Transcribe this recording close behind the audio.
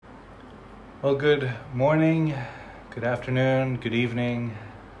Well, good morning, good afternoon, good evening,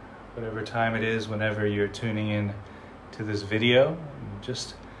 whatever time it is whenever you're tuning in to this video. And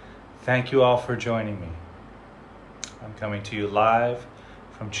just thank you all for joining me. I'm coming to you live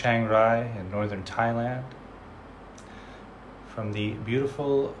from Chiang Rai in northern Thailand, from the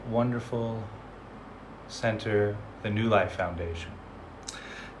beautiful, wonderful center, the New Life Foundation.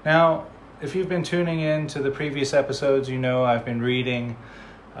 Now, if you've been tuning in to the previous episodes, you know I've been reading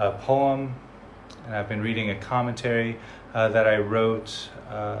a poem and I've been reading a commentary that I wrote.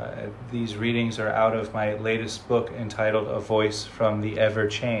 These readings are out of my latest book entitled A Voice from the Ever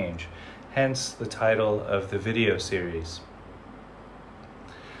Change, hence the title of the video series.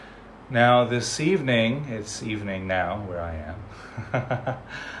 Now this evening, it's evening now where I am,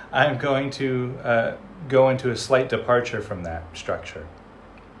 I'm going to go into a slight departure from that structure.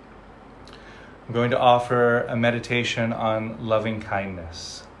 I'm going to offer a meditation on loving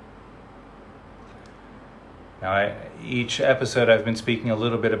kindness. Now, each episode I've been speaking a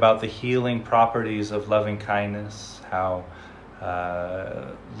little bit about the healing properties of loving kindness, how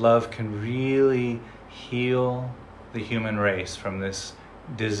love can really heal the human race from this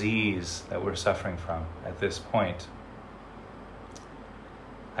disease that we're suffering from at this point.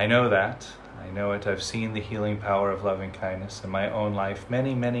 I know that. I know it. I've seen the healing power of loving kindness in my own life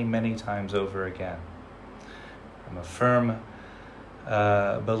many, many, many times over again. I'm a firm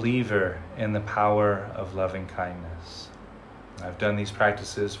believer in the power of loving kindness. I've done these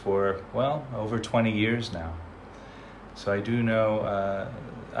practices for, over 20 years now. So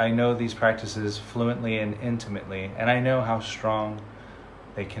I know these practices fluently and intimately, and I know how strong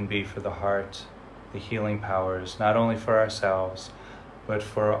they can be for the heart, the healing powers, not only for ourselves, but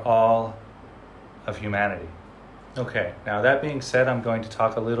for all of humanity. Okay, now that being said, I'm going to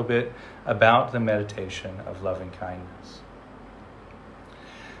talk a little bit about the meditation of loving kindness.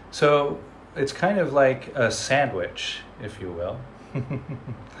 So it's kind of like a sandwich, if you will.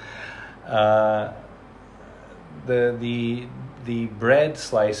 The bread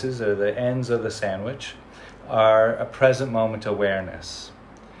slices, or the ends of the sandwich, are a present moment awareness.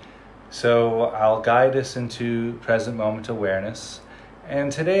 So I'll guide us into present moment awareness.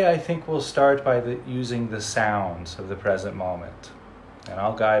 And today I think we'll start by using the sounds of the present moment. And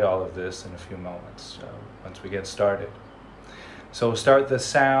I'll guide all of this in a few moments, once we get started. So we'll start the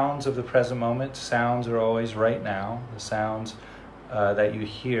sounds of the present moment. Sounds are always right now. The sounds that you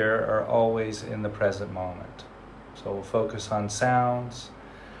hear are always in the present moment. So we'll focus on sounds,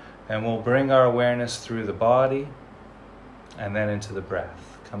 and we'll bring our awareness through the body and then into the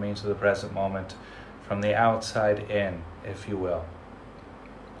breath, coming into the present moment from the outside in, if you will.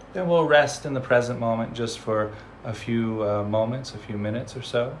 Then we'll rest in the present moment just for a few moments, a few minutes or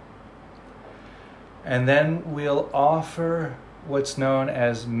so. And then we'll offer what's known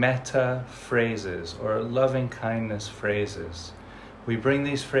as metta phrases, or loving kindness phrases. We bring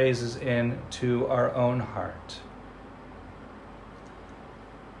these phrases into our own heart.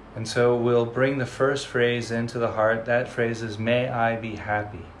 And so we'll bring the first phrase into the heart. That phrase is, "May I be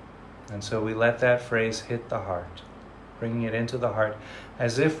happy." And so we let that phrase hit the heart, bringing it into the heart,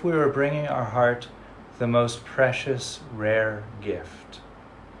 as if we were bringing our heart the most precious, rare gift.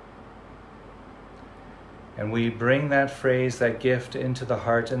 And we bring that phrase, that gift, into the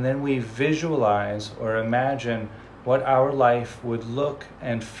heart, and then we visualize or imagine what our life would look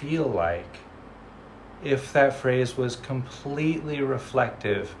and feel like if that phrase was completely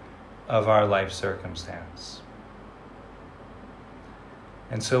reflective of our life circumstance.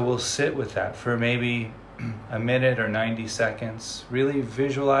 And so we'll sit with that for maybe a minute or 90 seconds, really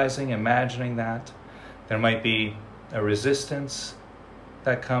visualizing, imagining that. There might be a resistance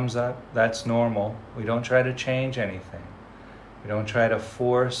that comes up. That's normal. We don't try to change anything. We don't try to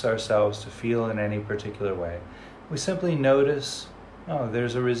force ourselves to feel in any particular way. We simply notice, oh,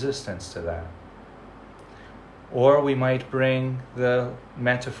 there's a resistance to that. Or we might bring the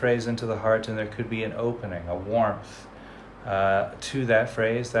metta phrase into the heart, and there could be an opening, a warmth to that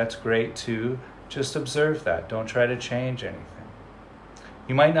phrase. That's great too. Just observe that. Don't try to change anything.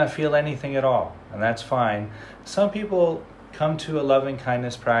 You might not feel anything at all, and that's fine. Some people come to a loving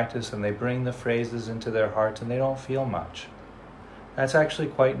kindness practice and they bring the phrases into their heart and they don't feel much. That's actually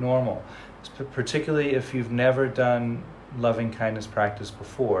quite normal, particularly if you've never done loving kindness practice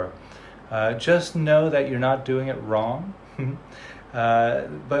before. Just know that you're not doing it wrong.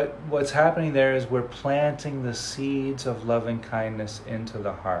 But what's happening there is we're planting the seeds of loving kindness into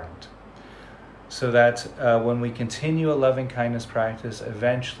the heart, so that when we continue a loving kindness practice,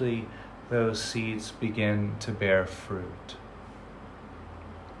 eventually those seeds begin to bear fruit.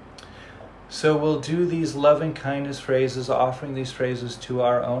 So we'll do these loving kindness phrases, offering these phrases to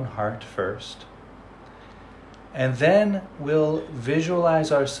our own heart first. And then we'll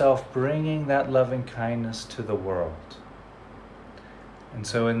visualize ourselves bringing that loving kindness to the world. And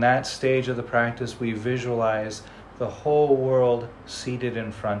so in that stage of the practice, we visualize the whole world seated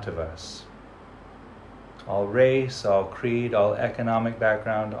in front of us. All race, all creed, all economic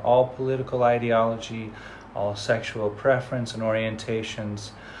background, all political ideology, all sexual preference and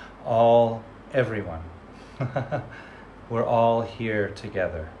orientations, everyone. We're all here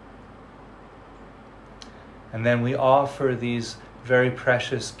together. And then we offer these very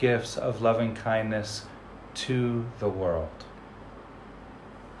precious gifts of loving kindness to the world.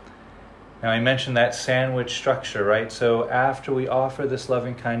 Now I mentioned that sandwich structure, right? So after we offer this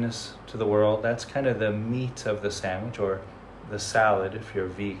loving kindness to the world, that's kind of the meat of the sandwich, or the salad if you're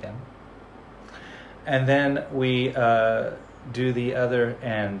vegan. And then we do the other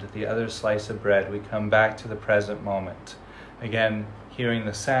end, the other slice of bread. We come back to the present moment. Again, hearing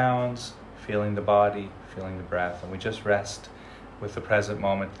the sounds, feeling the body, feeling the breath, and we just rest with the present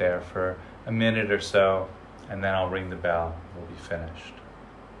moment there for a minute or so, and then I'll ring the bell. We'll be finished.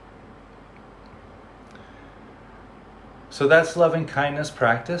 So that's loving kindness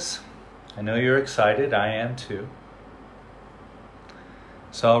practice. I know you're excited. I am too.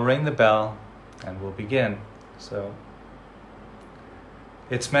 So I'll ring the bell and we'll begin. So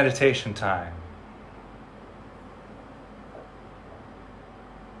it's meditation time.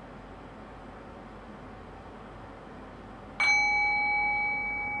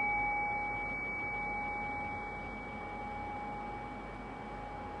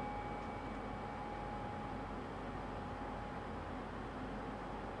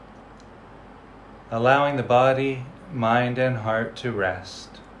 Allowing the body, mind, and heart to rest.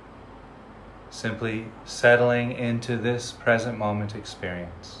 Simply settling into this present moment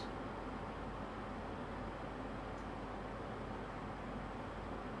experience.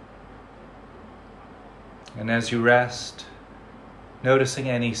 And as you rest, noticing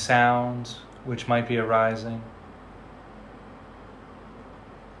any sounds which might be arising.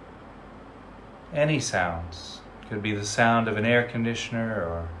 Any sounds. Could be the sound of an air conditioner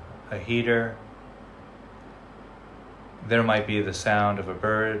or a heater. There might be the sound of a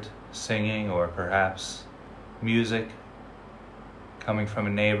bird singing, or perhaps music coming from a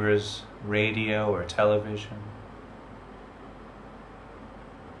neighbor's radio or television.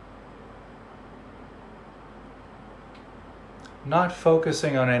 Not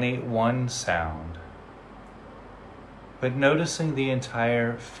focusing on any one sound, but noticing the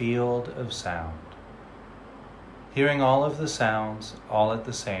entire field of sound. Hearing all of the sounds all at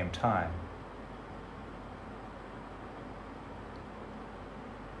the same time.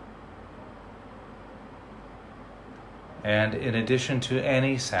 And in addition to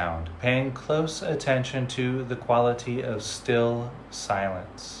any sound, paying close attention to the quality of still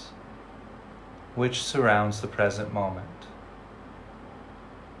silence, which surrounds the present moment.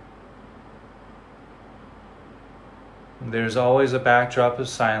 There's always a backdrop of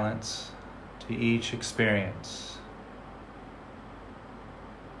silence to each experience.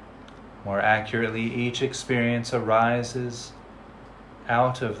 More accurately, each experience arises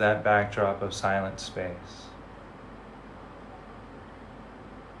out of that backdrop of silent space.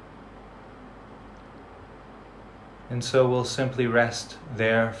 And so we'll simply rest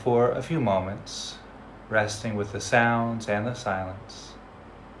there for a few moments, resting with the sounds and the silence.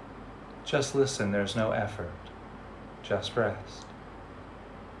 Just listen, there's no effort, just rest.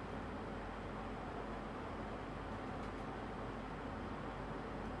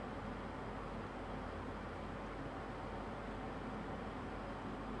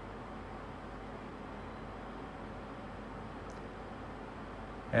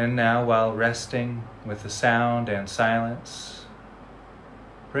 And now, while resting with the sound and silence,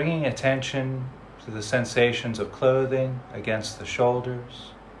 bringing attention to the sensations of clothing against the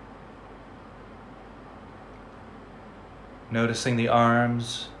shoulders, noticing the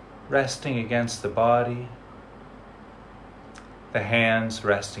arms resting against the body, the hands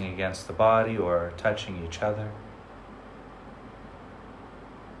resting against the body or touching each other.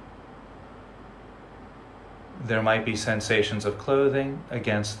 There might be sensations of clothing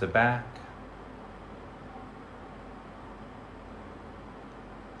against the back,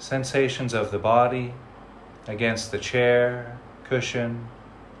 sensations of the body against the chair, cushion,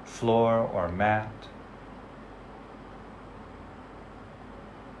 floor, or mat.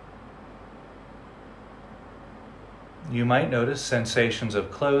 You might notice sensations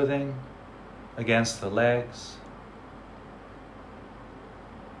of clothing against the legs,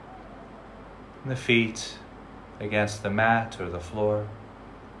 the feet against the mat or the floor.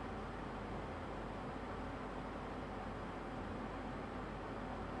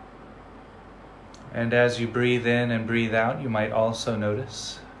 And as you breathe in and breathe out, you might also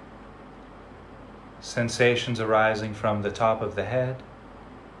notice sensations arising from the top of the head,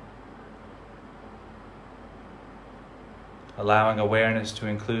 allowing awareness to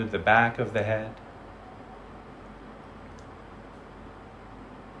include the back of the head.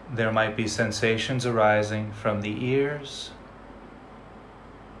 There might be sensations arising from the ears,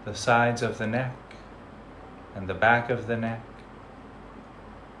 the sides of the neck, and the back of the neck.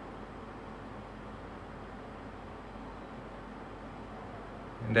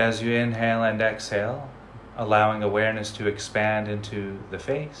 And as you inhale and exhale, allowing awareness to expand into the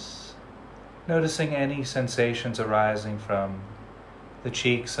face, noticing any sensations arising from the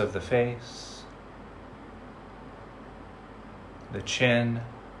cheeks of the face, the chin,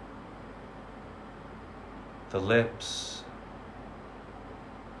 the lips,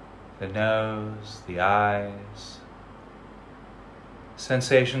 the nose, the eyes,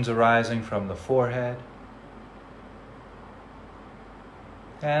 sensations arising from the forehead,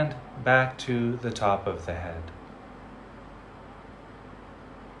 and back to the top of the head.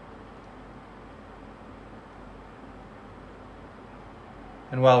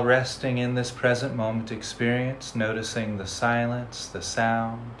 And while resting in this present moment experience, noticing the silence, the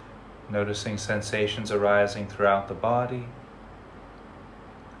sound, noticing sensations arising throughout the body,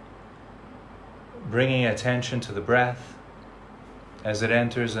 bringing attention to the breath as it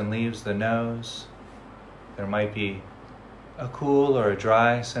enters and leaves the nose. There might be a cool or a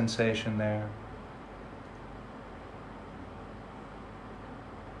dry sensation there.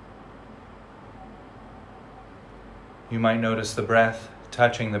 You might notice the breath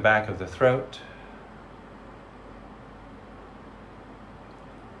touching the back of the throat.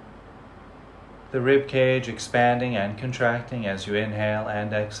 The rib cage expanding and contracting as you inhale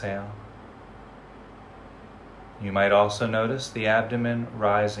and exhale. You might also notice the abdomen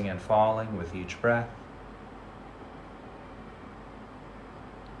rising and falling with each breath.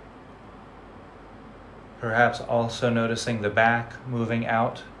 Perhaps also noticing the back moving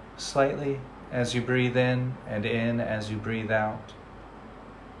out slightly as you breathe in as you breathe out.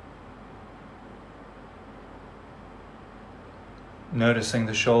 Noticing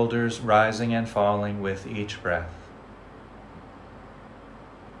the shoulders rising and falling with each breath.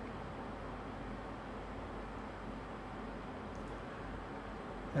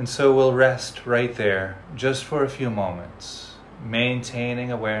 And so we'll rest right there just for a few moments,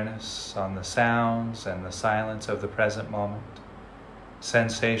 maintaining awareness on the sounds and the silence of the present moment,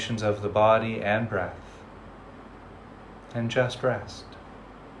 sensations of the body and breath, and just rest,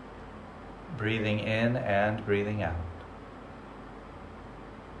 breathing in and breathing out.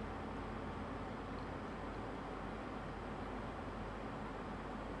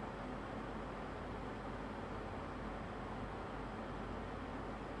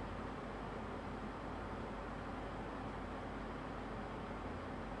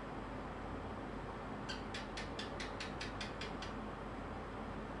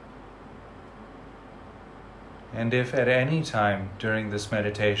 And if at any time during this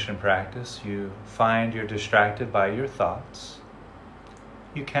meditation practice you find you're distracted by your thoughts,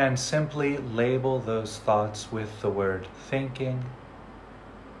 you can simply label those thoughts with the word thinking,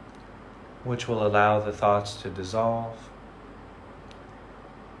 which will allow the thoughts to dissolve,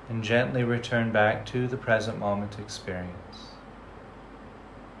 and gently return back to the present moment experience.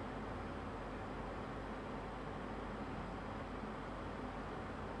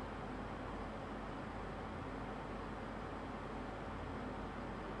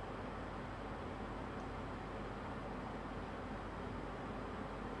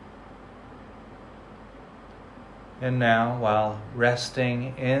 And now, while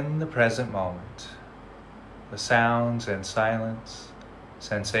resting in the present moment, the sounds and silence,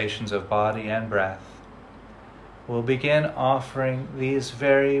 sensations of body and breath, we'll begin offering these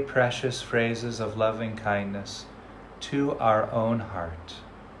very precious phrases of loving kindness to our own heart,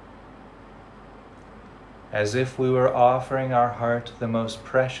 as if we were offering our heart the most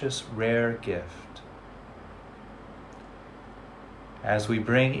precious, rare gift. As we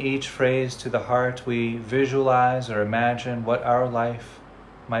bring each phrase to the heart, we visualize or imagine what our life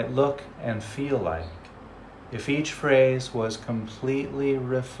might look and feel like if each phrase was completely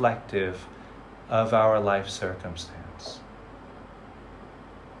reflective of our life circumstance.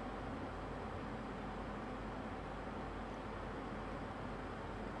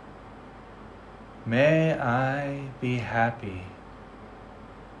 May I be happy.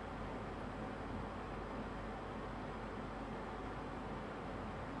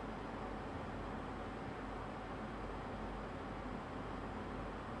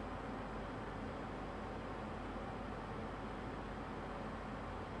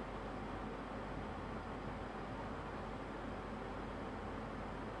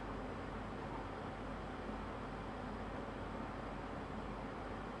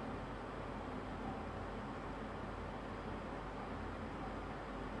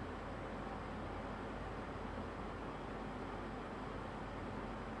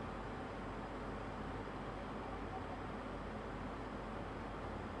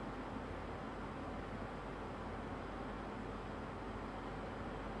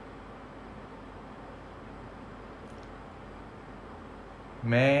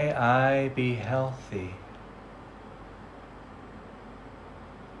 May I be healthy.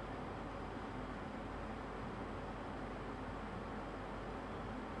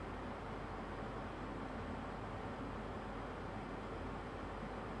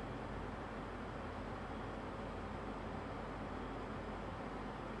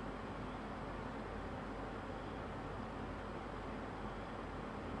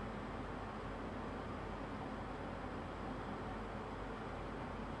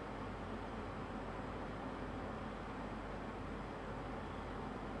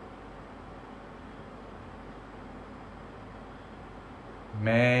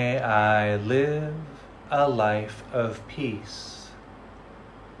 May I live a life of peace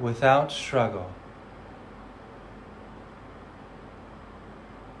without struggle.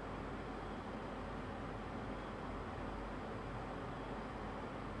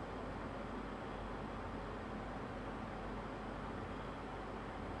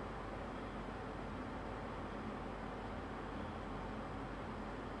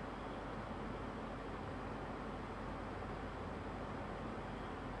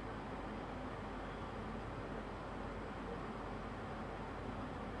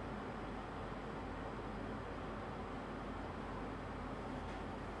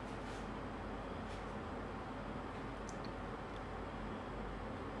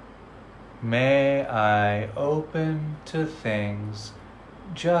 May I open to things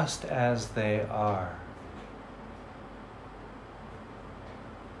just as they are.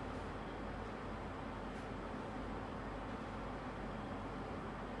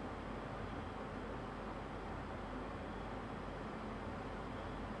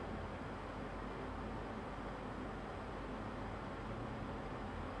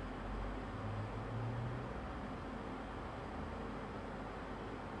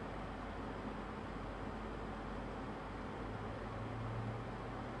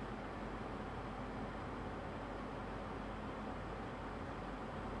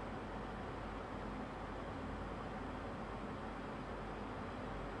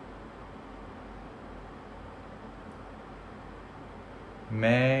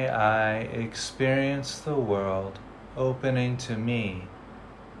 May I experience the world opening to me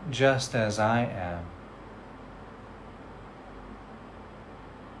just as I am.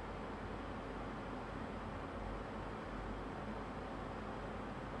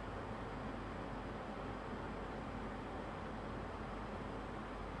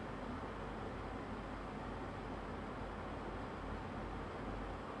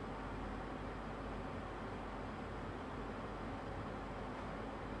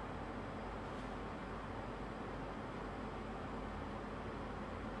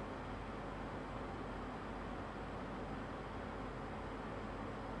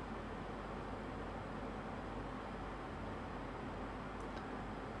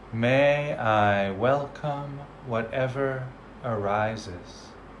 May I welcome whatever arises.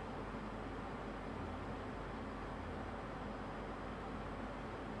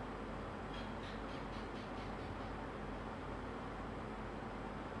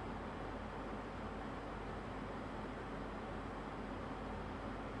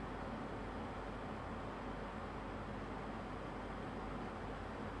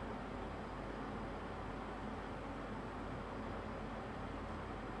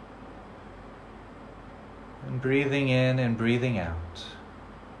 And breathing in and breathing out,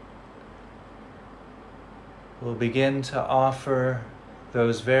 we'll begin to offer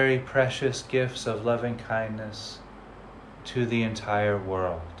those very precious gifts of loving kindness to the entire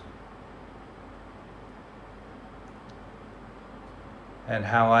world. And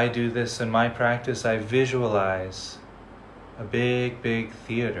how I do this in my practice, I visualize a big, big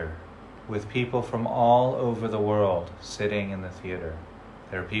theater with people from all over the world sitting in the theater.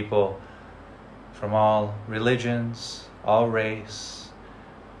 There are people from all religions, all race,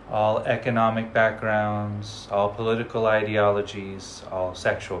 all economic backgrounds, all political ideologies, all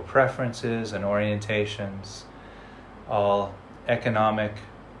sexual preferences and orientations, all economic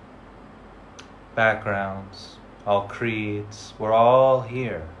backgrounds, all creeds. We're all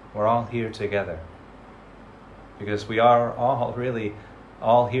here. We're all here together. Because we are all really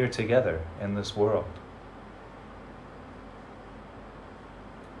all here together in this world.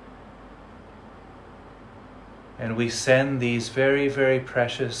 And we send these very, very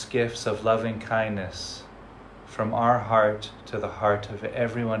precious gifts of loving kindness from our heart to the heart of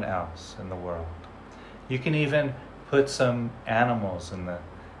everyone else in the world. You can even put some animals in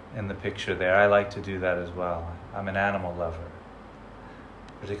the picture there. I like to do that as well. I'm an animal lover.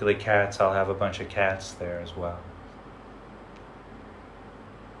 Particularly cats. I'll have a bunch of cats there as well.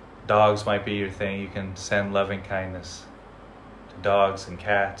 Dogs might be your thing. You can send loving kindness to dogs and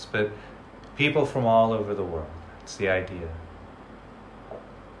cats, but people from all over the world. That's the idea.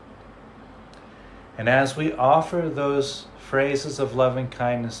 And as we offer those phrases of loving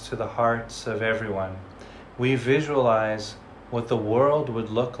kindness to the hearts of everyone, we visualize what the world would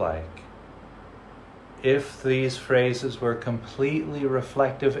look like if these phrases were completely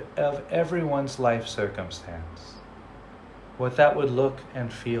reflective of everyone's life circumstance. What that would look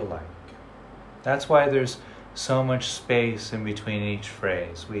and feel like. That's why there's so much space in between each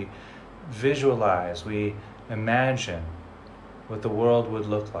phrase. We visualize, we imagine what the world would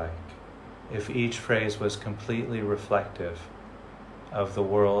look like if each phrase was completely reflective of the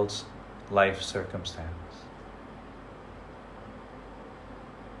world's life circumstance.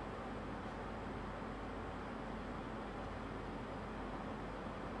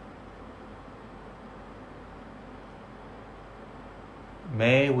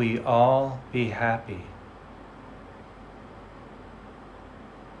 May we all be happy.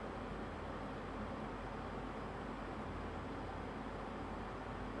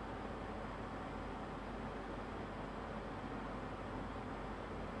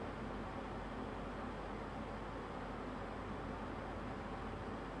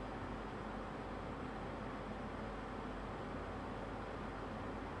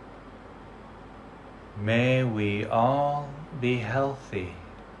 May we all be healthy.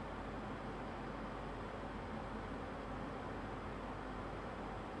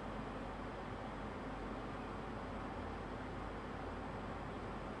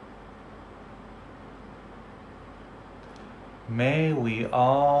 May we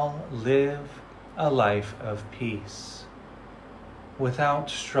all live a life of peace, without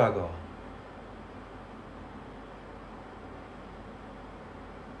struggle.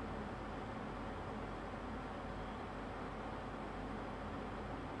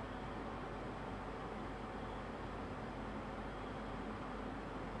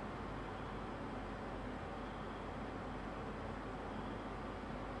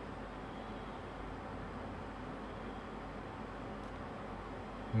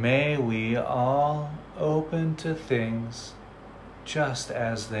 May we all open to things just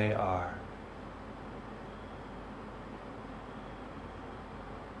as they are.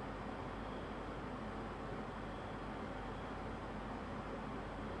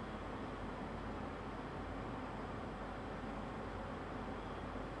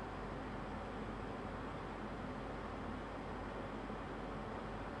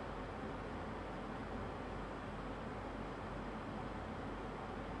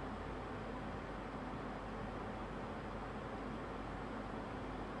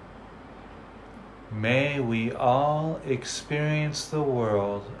 May we all experience the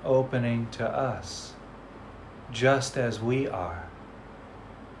world opening to us, just as we are.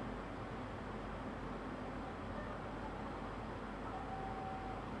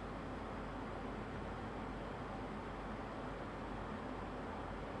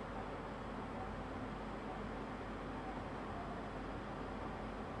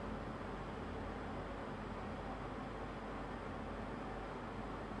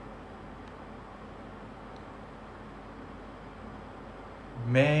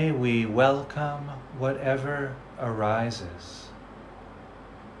 May we welcome whatever arises.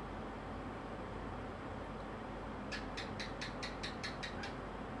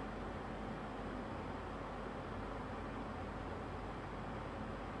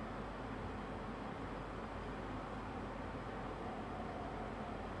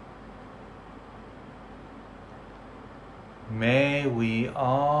 May we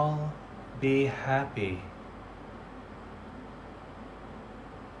all be happy.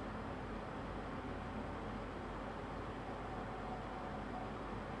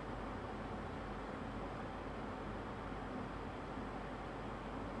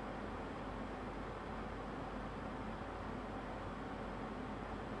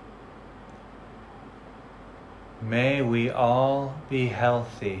 May we all be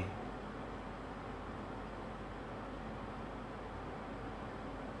healthy.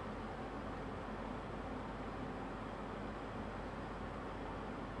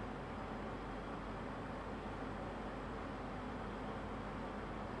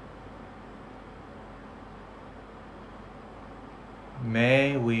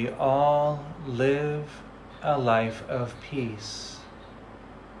 May we all live a life of peace,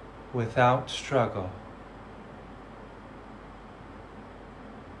 without struggle.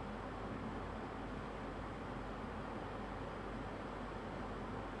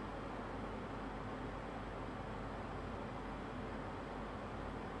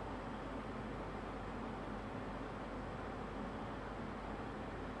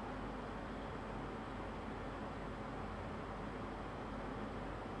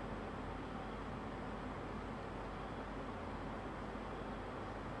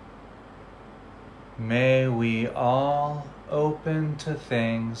 May we all open to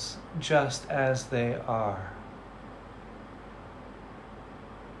things just as they are.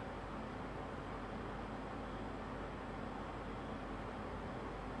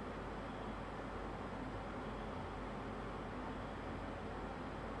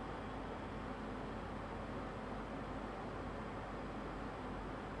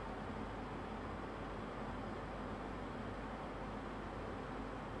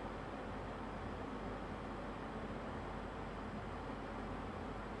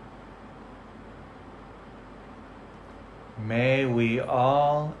 May we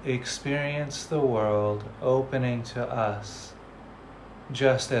all experience the world opening to us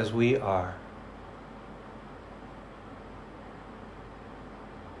just as we are.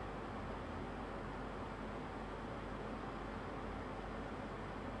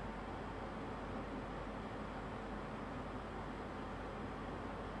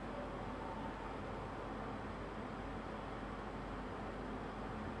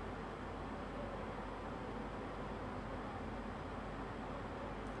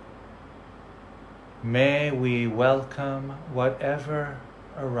 May we welcome whatever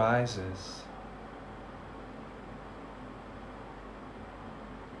arises.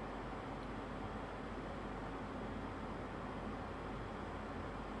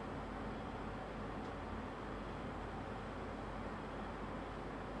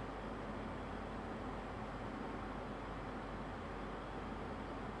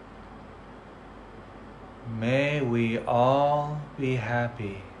 May we all be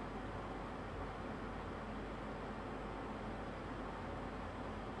happy.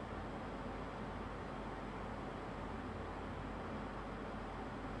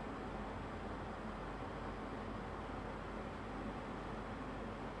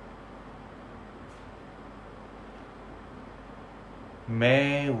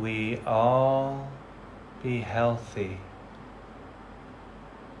 May we all be healthy.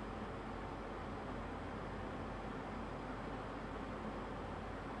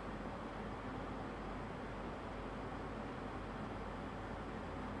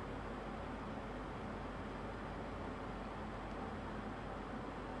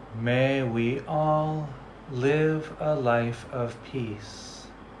 May we all live a life of peace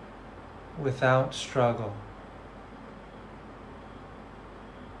without struggle.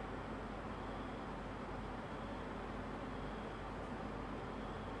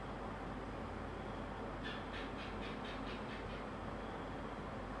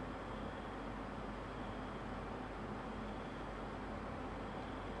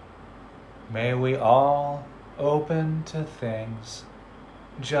 May we all open to things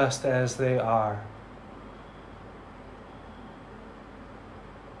just as they are.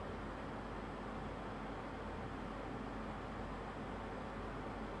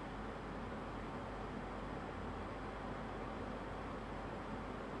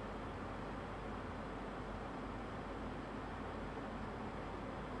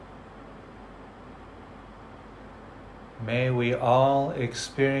 May we all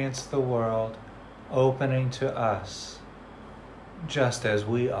experience the world opening to us just as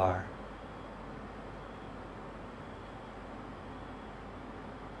we are.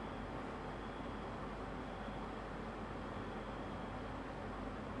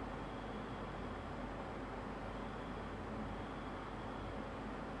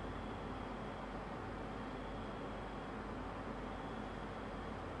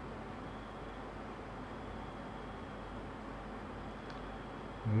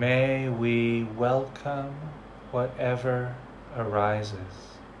 May we welcome whatever arises.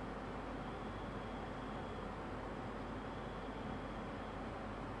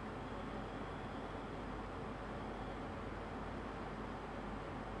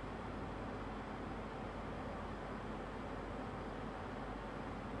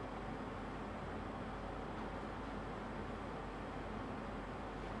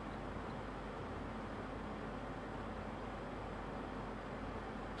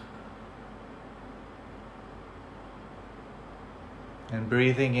 And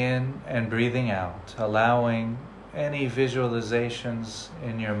breathing in and breathing out, allowing any visualizations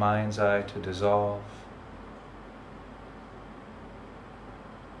in your mind's eye to dissolve.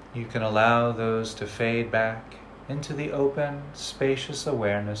 You can allow those to fade back into the open, spacious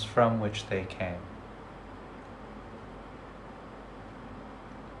awareness from which they came.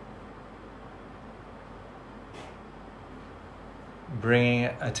 Bringing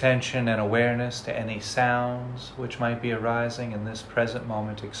attention and awareness to any sounds which might be arising in this present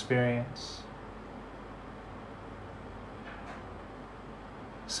moment experience.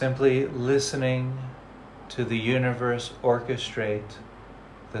 Simply listening to the universe orchestrate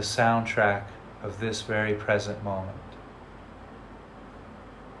the soundtrack of this very present moment.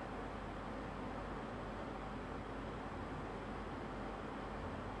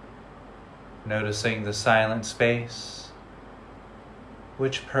 Noticing the silent space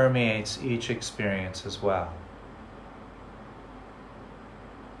which permeates each experience as well.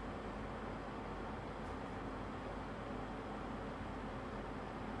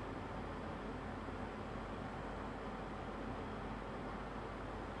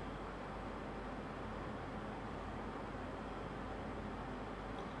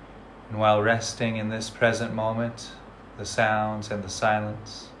 And while resting in this present moment, the sounds and the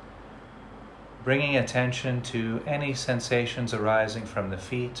silence, bringing attention to any sensations arising from the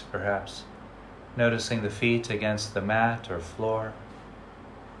feet, perhaps noticing the feet against the mat or floor,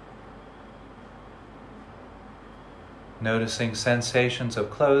 noticing sensations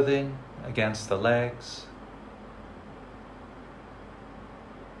of clothing against the legs,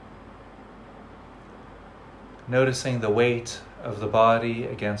 noticing the weight of the body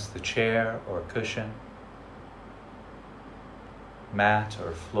against the chair or cushion, mat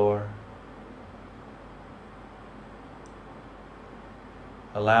or floor.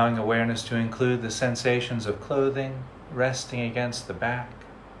 Allowing awareness to include the sensations of clothing resting against the back.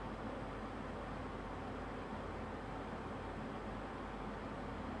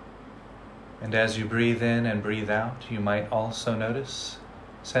 And as you breathe in and breathe out, you might also notice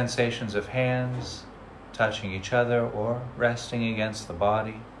sensations of hands touching each other or resting against the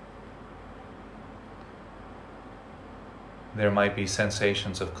body. There might be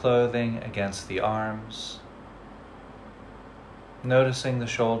sensations of clothing against the arms. Noticing the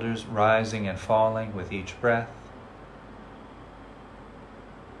shoulders rising and falling with each breath.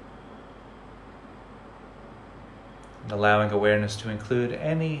 And allowing awareness to include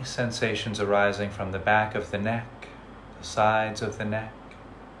any sensations arising from the back of the neck, the sides of the neck.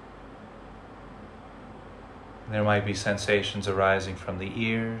 There might be sensations arising from the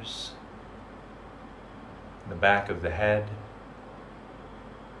ears, the back of the head.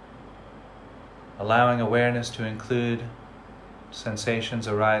 Allowing awareness to include sensations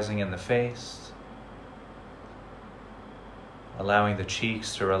arising in the face, allowing the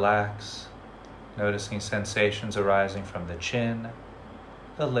cheeks to relax, noticing sensations arising from the chin,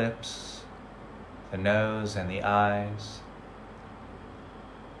 the lips, the nose and the eyes,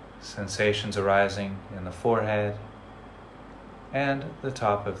 sensations arising in the forehead and the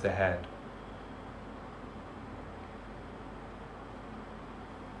top of the head.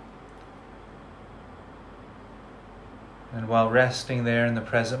 And while resting there in the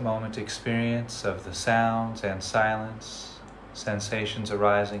present moment experience of the sounds and silence, sensations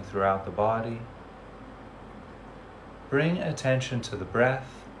arising throughout the body, bring attention to the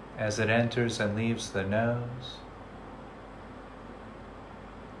breath as it enters and leaves the nose.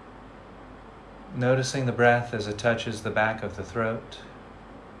 Noticing the breath as it touches the back of the throat,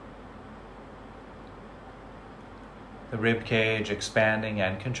 the rib cage expanding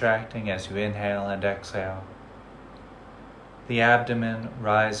and contracting as you inhale and exhale, the abdomen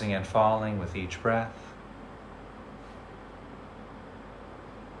rising and falling with each breath.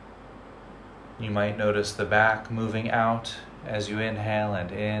 You might notice the back moving out as you inhale and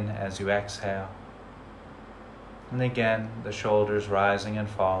in as you exhale. And again, the shoulders rising and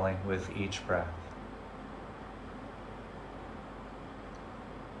falling with each breath.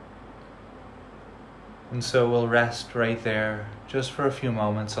 And so we'll rest right there just for a few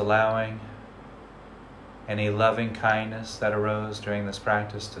moments, allowing any loving kindness that arose during this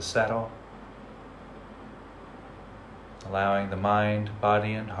practice to settle, allowing the mind,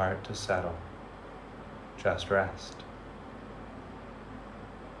 body, and heart to settle. Just rest.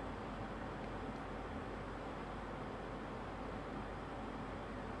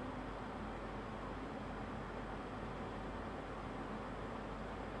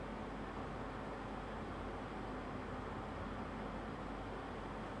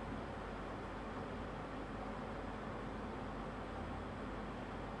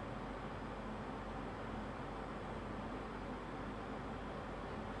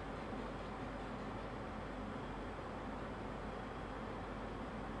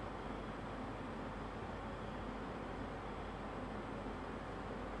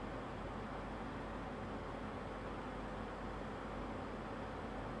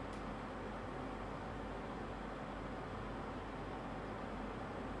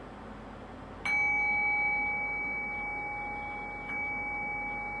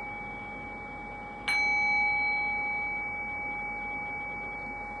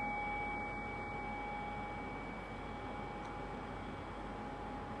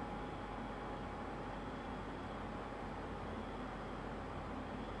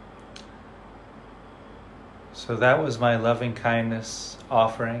 So that was my loving kindness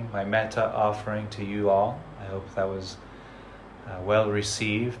offering, my metta offering to you all. I hope that was well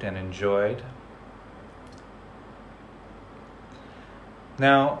received and enjoyed.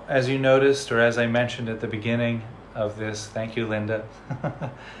 Now, as you noticed, or as I mentioned at the beginning of this, thank you, Linda.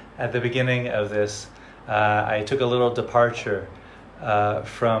 At the beginning of this, I took a little departure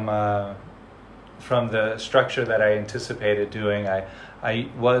from the structure that I anticipated doing. I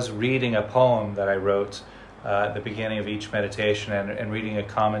was reading a poem that I wrote at the beginning of each meditation and reading a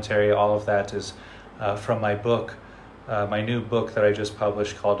commentary. All of that is from my book, my new book that I just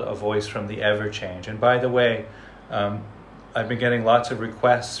published called A Voice from the Ever-Change. And by the way, I've been getting lots of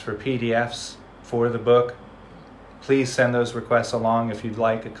requests for PDFs for the book. Please send those requests along if you'd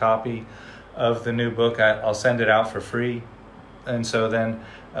like a copy of the new book. I'll send it out for free. And so then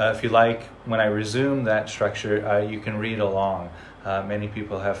if you like, when I resume that structure, you can read along. Many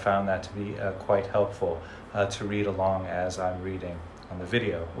people have found that to be quite helpful to read along as I'm reading on the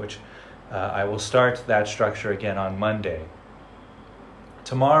video, which I will start that structure again on Monday.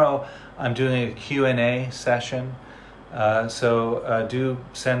 Tomorrow I'm doing a Q&A session. So do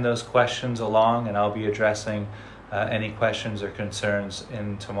send those questions along, and I'll be addressing any questions or concerns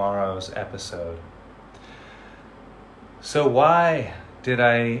in tomorrow's episode. So why did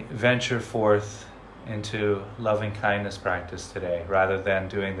I venture forth into loving kindness practice today rather than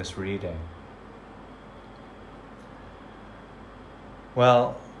doing this reading?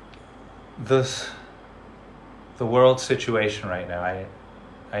 Well, the world situation right now,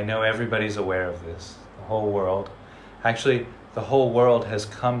 I know everybody's aware of this. The whole world. Actually, the whole world has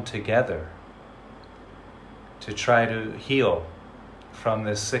come together to try to heal from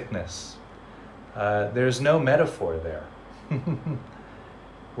this sickness. There's no metaphor there.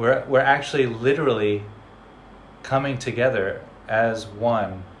 We're actually literally coming together as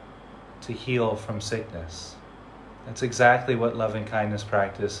one to heal from sickness. That's exactly what loving kindness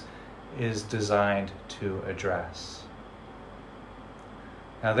practice is designed to address.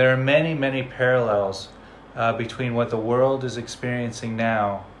 Now, there are many, many parallels between what the world is experiencing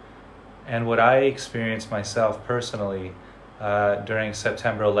now and what I experienced myself personally during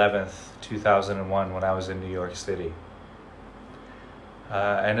September 11th, 2001, when I was in New York City.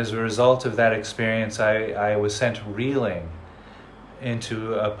 And as a result of that experience, I was sent reeling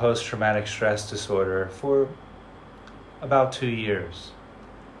into a post-traumatic stress disorder for about 2 years.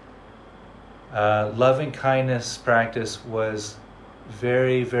 Loving kindness practice was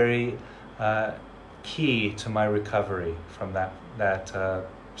very, very key to my recovery from that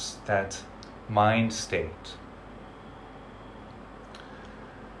mind state.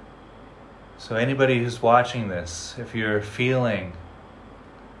 So anybody who's watching this, if you're feeling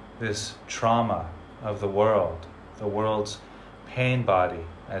this trauma of the world's pain body,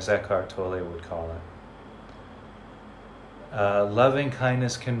 as Eckhart Tolle would call it, loving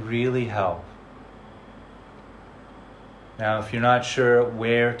kindness can really help. Now, if you're not sure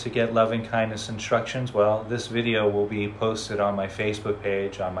where to get loving kindness instructions, well, this video will be posted on my Facebook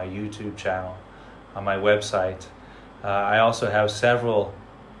page, on my YouTube channel, on my website. I also have several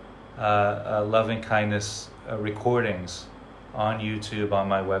loving kindness recordings on YouTube, on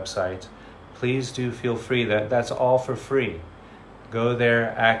my website. Please do feel free. That's all for free. Go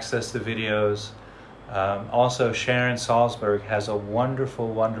there, access the videos. Also, Sharon Salzberg has a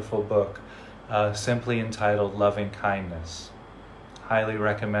wonderful, wonderful book simply entitled Loving Kindness. Highly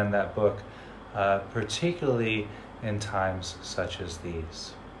recommend that book, particularly in times such as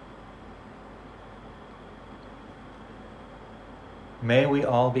these. May we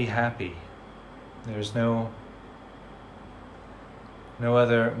all be happy. There's no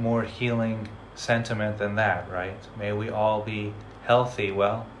other more healing sentiment than that, right? May we all be healthy.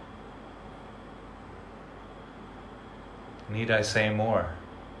 Well, need I say more?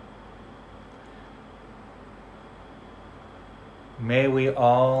 May we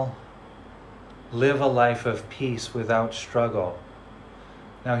all live a life of peace without struggle.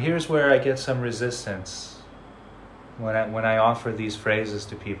 Now, here's where I get some resistance when I offer these phrases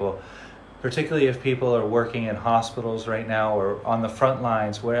to people, particularly if people are working in hospitals right now or on the front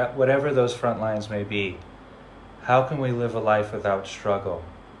lines, whatever those front lines may be. How can we live a life without struggle?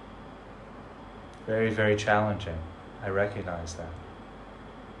 Very, very challenging. I recognize that.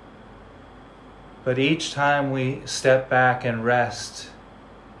 But each time we step back and rest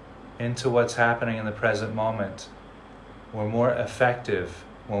into what's happening in the present moment, we're more effective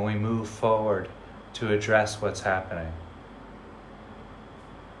when we move forward to address what's happening.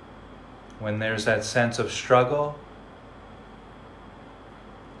 When there's that sense of struggle,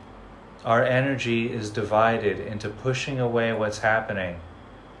 our energy is divided into pushing away what's happening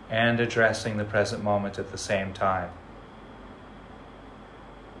and addressing the present moment at the same time.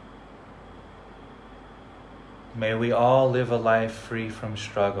 May we all live a life free from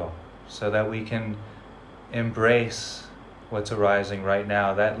struggle so that we can embrace what's arising right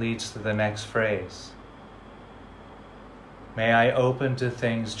now. That leads to the next phrase. May I open to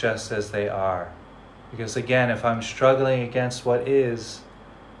things just as they are. Because again, if I'm struggling against what is,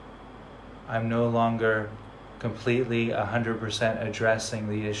 I'm no longer completely 100% addressing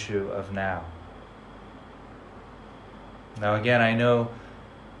the issue of now. Now again, I know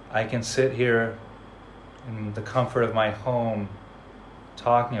I can sit here in the comfort of my home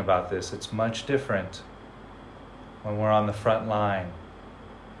talking about this. It's much different when we're on the front line.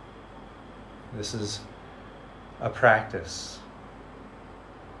 This is a practice.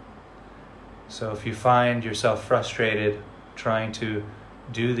 So if you find yourself frustrated trying to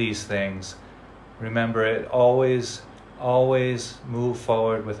do these things, remember it, always move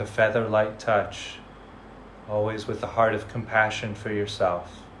forward with a feather-light touch, always with the heart of compassion for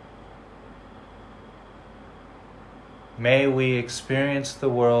yourself. May we experience the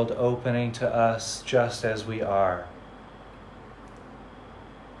world opening to us just as we are.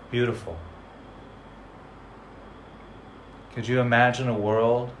 Beautiful. Could you imagine a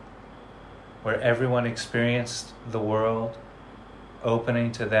world where everyone experienced the world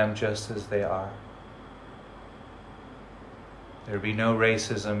opening to them just as they are? There'd be no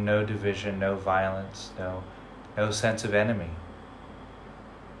racism, no division, no violence, no sense of enemy.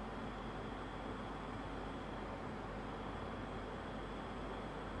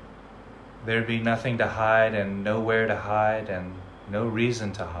 There'd be nothing to hide and nowhere to hide and no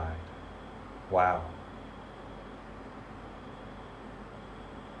reason to hide. Wow.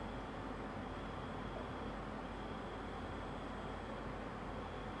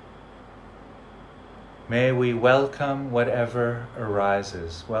 May we welcome whatever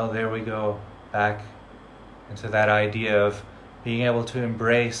arises. Well, there we go, back into that idea of being able to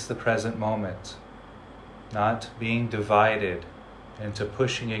embrace the present moment, not being divided into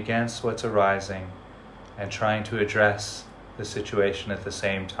pushing against what's arising and trying to address the situation at the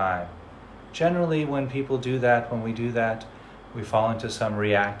same time. Generally, when people do that, when we do that, we fall into some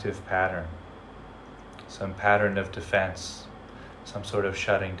reactive pattern, some pattern of defense, some sort of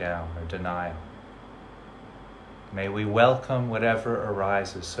shutting down or denial. May we welcome whatever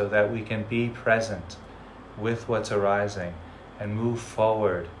arises so that we can be present with what's arising and move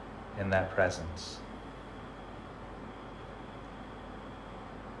forward in that presence.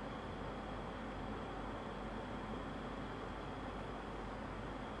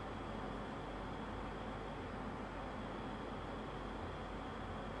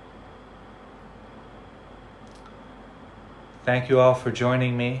 Thank you all for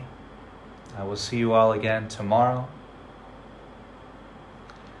joining me. I will see you all again tomorrow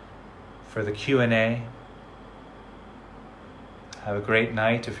for the Q&A. Have a great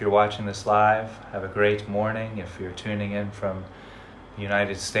night if you're watching this live. Have a great morning if you're tuning in from the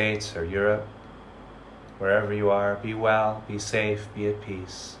United States or Europe. Wherever you are, be well, be safe, be at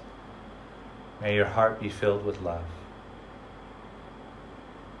peace. May your heart be filled with love.